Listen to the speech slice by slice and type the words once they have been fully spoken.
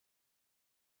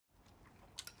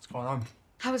going on?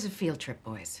 How was the field trip,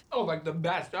 boys? Oh, like the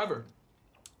best ever.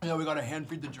 Yeah, we gotta hand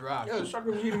feed the giraffe. Yeah, the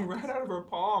sucker was eating right out of her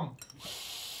palm.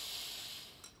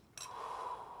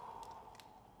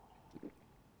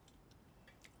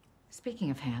 Speaking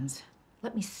of hands,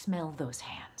 let me smell those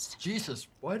hands. Jesus,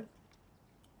 what?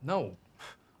 No.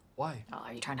 Why? Oh,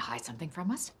 are you trying to hide something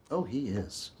from us? Oh, he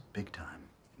is. Big time.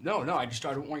 No, I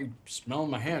don't want you smelling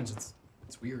my hands.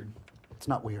 It's weird. It's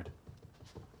not weird.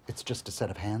 It's just a set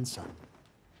of hands, son.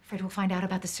 Afraid we'll find out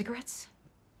about the cigarettes?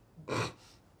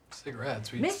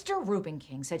 Cigarettes, Mr. Reuben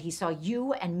King said he saw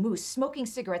you and Moose smoking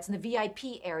cigarettes in the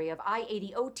VIP area of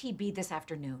I-80 OTB this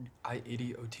afternoon.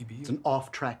 I-80 OTB? It's an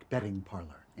off-track betting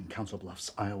parlor in Council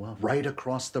Bluffs, Iowa, right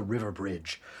across the river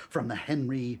bridge from the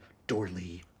Henry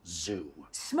Dorley Zoo.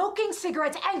 Smoking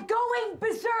cigarettes and going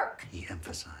berserk! He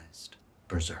emphasized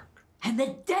berserk. And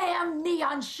the damn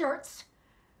neon shirts!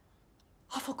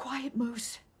 Awful quiet,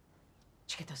 Moose.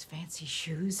 Did you get those fancy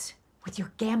shoes with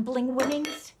your gambling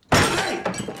winnings? Hey!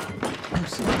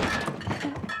 Lucy.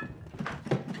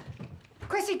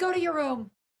 Chrissy, go to your room.